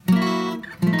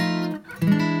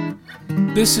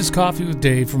This is Coffee with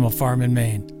Dave from a farm in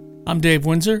Maine. I'm Dave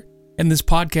Windsor, and this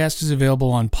podcast is available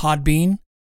on Podbean,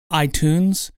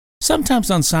 iTunes,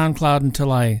 sometimes on SoundCloud until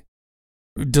I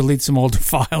delete some older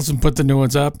files and put the new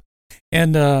ones up,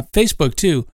 and Facebook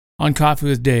too, on Coffee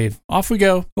with Dave. Off we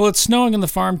go. Well, it's snowing on the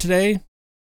farm today.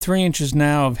 3 inches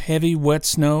now of heavy, wet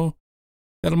snow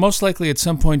that'll most likely at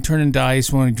some point turn into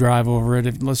ice when we drive over it.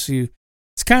 Unless you,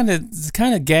 it kind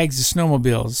of gags the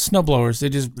snowmobiles, snowblowers. They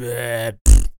just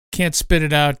can't spit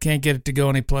it out, can't get it to go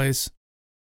anyplace.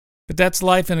 But that's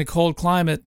life in a cold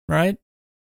climate, right?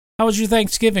 How was your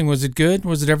Thanksgiving? Was it good?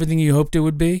 Was it everything you hoped it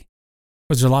would be?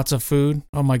 Was there lots of food?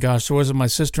 Oh my gosh, there was at my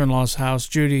sister-in-law's house,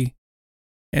 Judy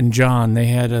and John. They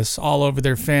had us all over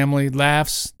their family,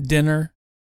 laughs, dinner.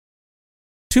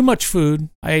 Too much food.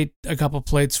 I ate a couple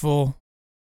plates full.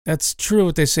 That's true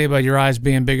what they say about your eyes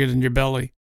being bigger than your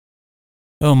belly.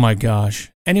 Oh my gosh.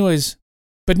 Anyways,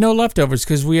 but no leftovers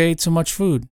because we ate so much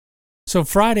food. So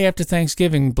Friday after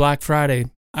Thanksgiving, Black Friday,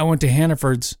 I went to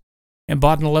Hannaford's and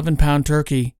bought an 11-pound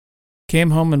turkey.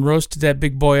 Came home and roasted that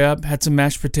big boy up, had some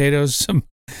mashed potatoes, some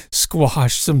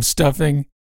squash, some stuffing,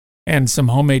 and some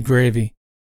homemade gravy.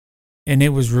 And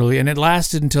it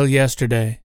lasted until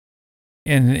yesterday.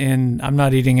 And I'm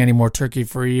not eating any more turkey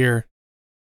for a year.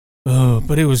 Oh,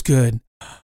 but it was good.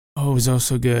 Oh, it was oh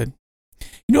so good.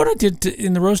 You know what I did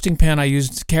in the roasting pan? I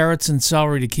used carrots and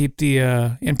celery to keep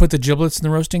and put the giblets in the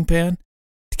roasting pan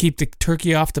to keep the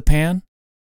turkey off the pan.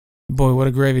 Boy, what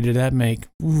a gravy did that make.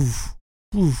 Oof,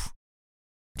 oof.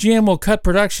 GM will cut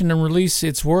production and release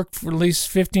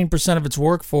 15% of its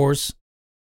workforce.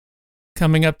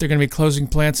 Coming up, they're going to be closing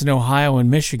plants in Ohio and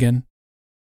Michigan.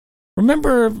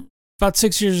 Remember about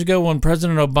 6 years ago when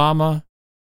President Obama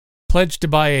pledged to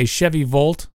buy a Chevy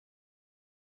Volt?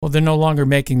 Well, they're no longer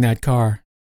making that car.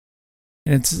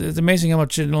 And it's amazing how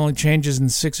much it only changes in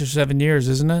 6 or 7 years,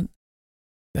 isn't it?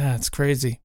 That's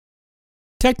crazy.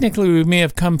 Technically, we may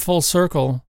have come full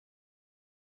circle.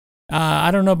 I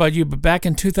don't know about you, but back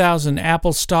in 2000,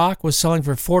 Apple stock was selling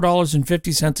for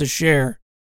 $4.50 a share.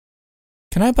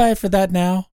 Can I buy it for that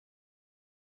now?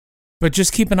 But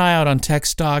just keep an eye out on tech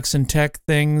stocks and tech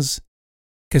things,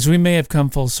 because we may have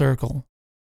come full circle.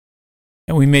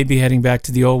 And we may be heading back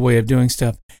to the old way of doing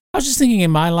stuff. I was just thinking in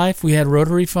my life, we had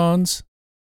rotary phones.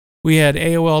 We had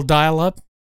AOL dial-up.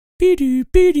 I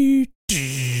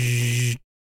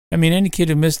mean, any kid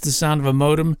who missed the sound of a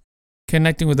modem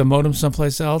connecting with a modem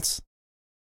someplace else,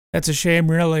 that's a shame,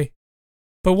 really.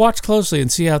 But watch closely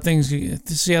and see how things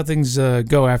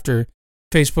go after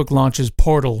Facebook launches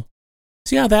Portal.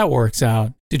 See how that works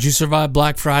out. Did you survive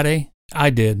Black Friday? I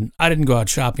did. I didn't go out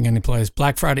shopping anyplace.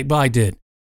 Black Friday, well, I did.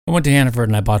 I went to Hannaford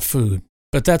and I bought food.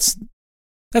 But that's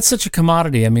such a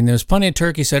commodity. I mean, there's plenty of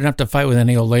turkey, so I didn't have to fight with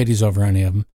any old ladies over any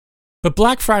of them. But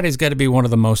Black Friday's got to be one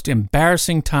of the most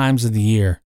embarrassing times of the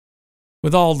year,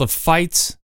 with all the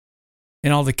fights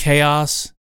and all the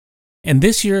chaos. And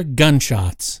this year,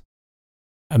 gunshots.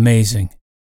 Amazing.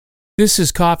 This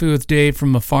is Coffee with Dave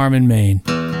from a farm in Maine.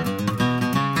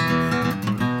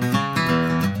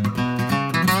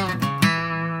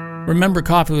 Remember,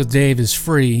 Coffee with Dave is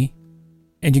free,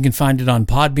 and you can find it on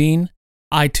Podbean,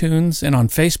 iTunes, and on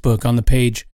Facebook on the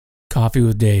page Coffee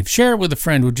with Dave. Share it with a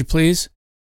friend, would you please?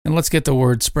 And let's get the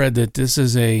word spread that this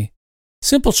is a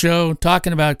simple show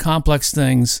talking about complex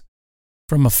things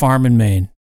from a farm in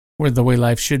Maine, where the way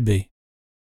life should be.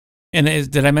 And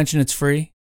did I mention it's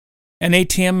free? An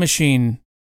ATM machine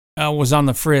was on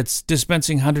the fritz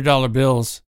dispensing $100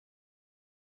 bills.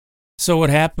 So what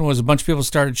happened was a bunch of people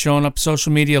started showing up,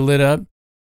 social media lit up,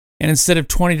 and instead of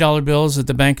 $20 bills at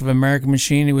the Bank of America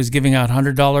machine, he was giving out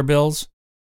 $100 bills.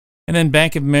 And then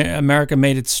Bank of America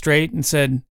made it straight and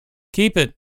said, keep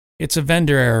it. It's a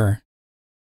vendor error.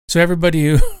 So everybody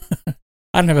who,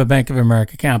 I don't have a Bank of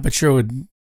America account, but sure would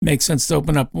make sense to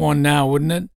open up one now,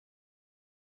 wouldn't it?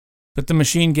 But the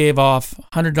machine gave off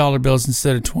 $100 bills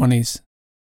instead of 20s.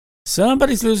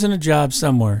 Somebody's losing a job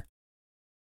somewhere.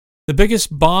 The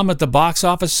biggest bomb at the box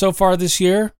office so far this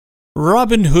year?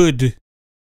 Robin Hood.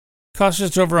 Cost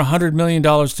us over $100 million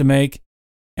to make,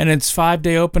 and its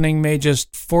 5-day opening made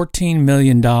just $14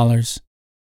 million.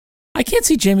 I can't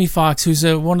see Jamie Foxx, who's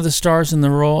one of the stars in the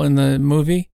role in the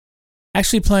movie,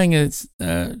 actually playing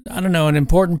an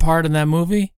important part in that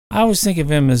movie. I always think of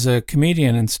him as a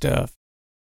comedian and stuff.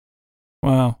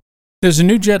 Wow. There's a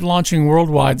new jet launching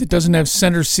worldwide that doesn't have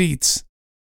center seats.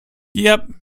 Yep.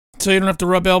 So you don't have to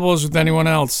rub elbows with anyone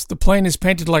else. The plane is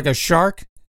painted like a shark,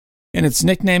 and its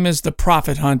nickname is the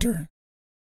Profit Hunter.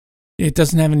 It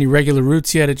doesn't have any regular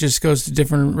routes yet. It just goes to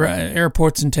different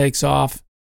airports and takes off.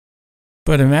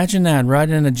 But imagine that,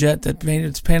 riding in a jet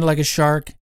that's painted like a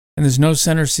shark, and there's no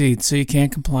center seat, so you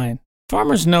can't complain.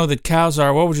 Farmers know that cows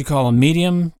are, what would you call them,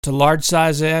 medium to large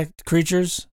size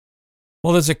creatures?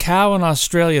 Well, there's a cow in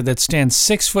Australia that stands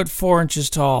 6 foot 4 inches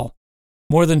tall,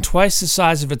 more than twice the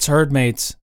size of its herd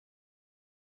mates.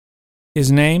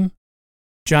 His name?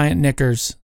 Giant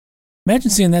Knickers. Imagine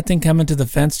seeing that thing come into the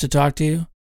fence to talk to you.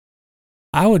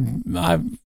 I don't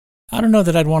know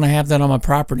that I'd want to have that on my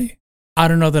property. I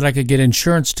don't know that I could get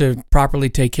insurance to properly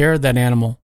take care of that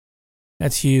animal.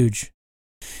 That's huge.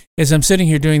 As I'm sitting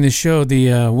here doing this show,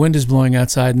 the wind is blowing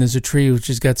outside and there's a tree which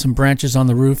has got some branches on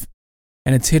the roof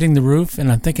and it's hitting the roof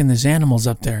and I'm thinking there's animals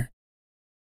up there.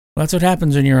 Well, that's what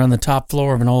happens when you're on the top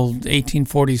floor of an old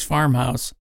 1840s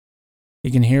farmhouse.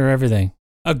 You can hear everything.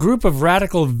 A group of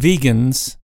radical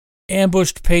vegans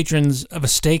ambushed patrons of a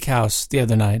steakhouse the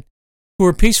other night who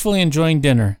were peacefully enjoying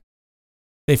dinner.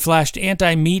 They flashed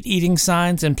anti-meat eating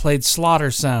signs and played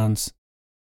slaughter sounds.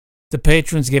 The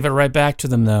patrons gave it right back to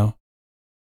them, though,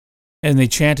 and they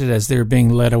chanted as they were being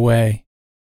led away.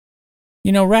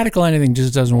 You know, radical anything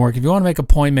just doesn't work. If you want to make a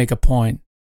point, make a point.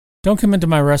 Don't come into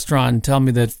my restaurant and tell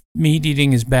me that meat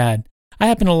eating is bad. I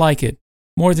happen to like it,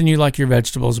 more than you like your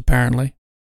vegetables, apparently.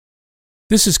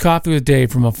 This is Coffee with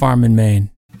Dave from a farm in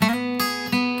Maine.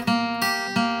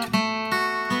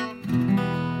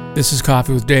 This is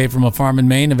Coffee with Dave from a farm in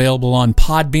Maine, available on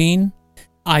Podbean,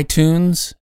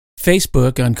 iTunes,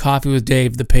 Facebook on Coffee with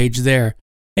Dave, the page there.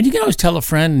 And you can always tell a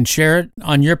friend and share it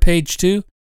on your page too.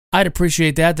 I'd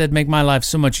appreciate that. That'd make my life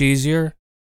so much easier.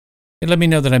 And let me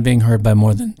know that I'm being heard by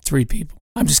more than 3 people.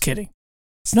 I'm just kidding.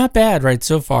 It's not bad, right,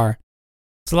 so far.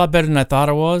 It's a lot better than I thought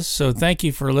it was, so thank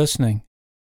you for listening.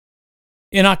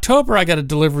 In October, I got a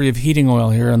delivery of heating oil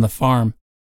here on the farm.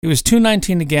 It was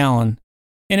 $2.19 a gallon,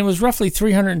 and it was roughly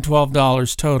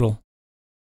 $312 total.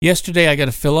 Yesterday, I got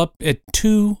a fill up at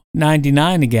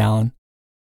 $2.99 a gallon,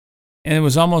 and it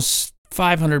was almost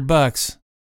 $500.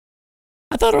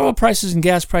 I thought oil prices and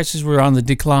gas prices were on the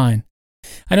decline.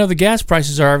 I know the gas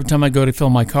prices are every time I go to fill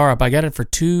my car up. I got it for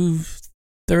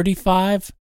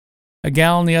 $2.35 a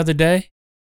gallon the other day,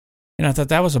 and I thought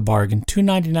that was a bargain.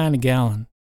 $2.99 a gallon.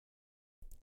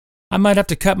 I might have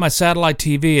to cut my satellite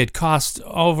TV. It costs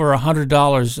over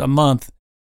 $100 a month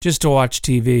just to watch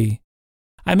TV.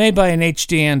 I may buy an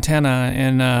HD antenna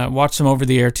and watch some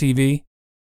over-the-air TV.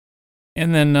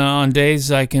 And then on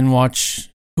days I can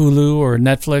watch Hulu or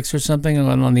Netflix or something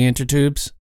on the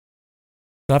intertubes.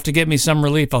 You'll have to get me some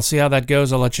relief. I'll see how that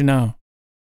goes. I'll let you know.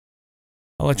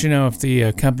 I'll let you know if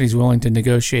the company's willing to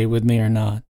negotiate with me or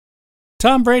not.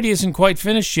 Tom Brady isn't quite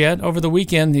finished yet. Over the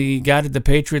weekend, he guided the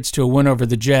Patriots to a win over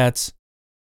the Jets.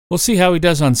 We'll see how he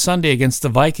does on Sunday against the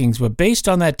Vikings, but based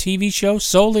on that TV show,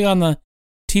 solely on the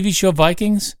TV show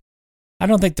Vikings, I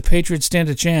don't think the Patriots stand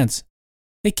a chance.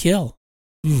 They kill.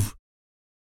 Oof.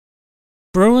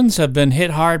 Bruins have been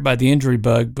hit hard by the injury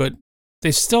bug, but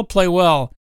they still play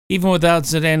well, even without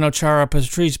Zdeno Chara,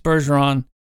 Patrice Bergeron,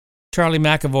 Charlie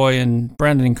McAvoy, and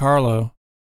Brendan Carlo.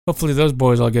 Hopefully those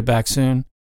boys will get back soon.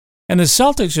 And the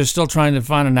Celtics are still trying to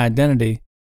find an identity.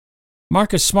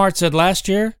 Marcus Smart said last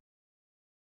year,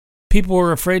 people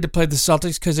were afraid to play the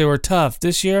Celtics because they were tough.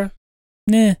 This year,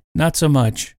 not so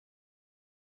much.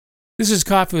 This is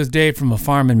Coffee with Dave from a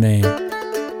farm in Maine.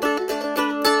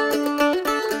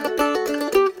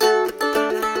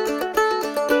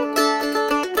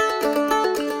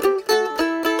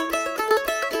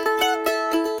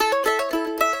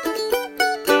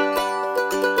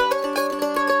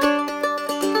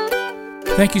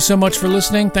 Thank you so much for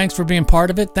listening. Thanks for being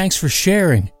part of it. Thanks for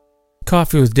sharing.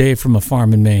 Coffee with Dave from a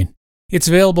farm in Maine. It's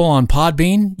available on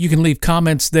Podbean. You can leave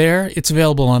comments there. It's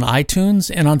available on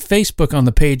iTunes and on Facebook on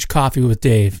the page Coffee with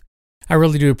Dave. I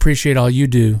really do appreciate all you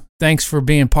do. Thanks for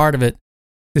being part of it,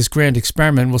 this grand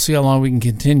experiment. We'll see how long we can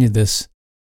continue this.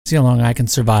 See how long I can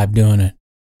survive doing it.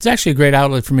 It's actually a great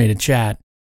outlet for me to chat.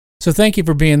 So thank you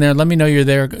for being there. Let me know you're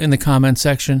there in the comment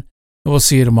section, and we'll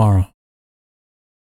see you tomorrow.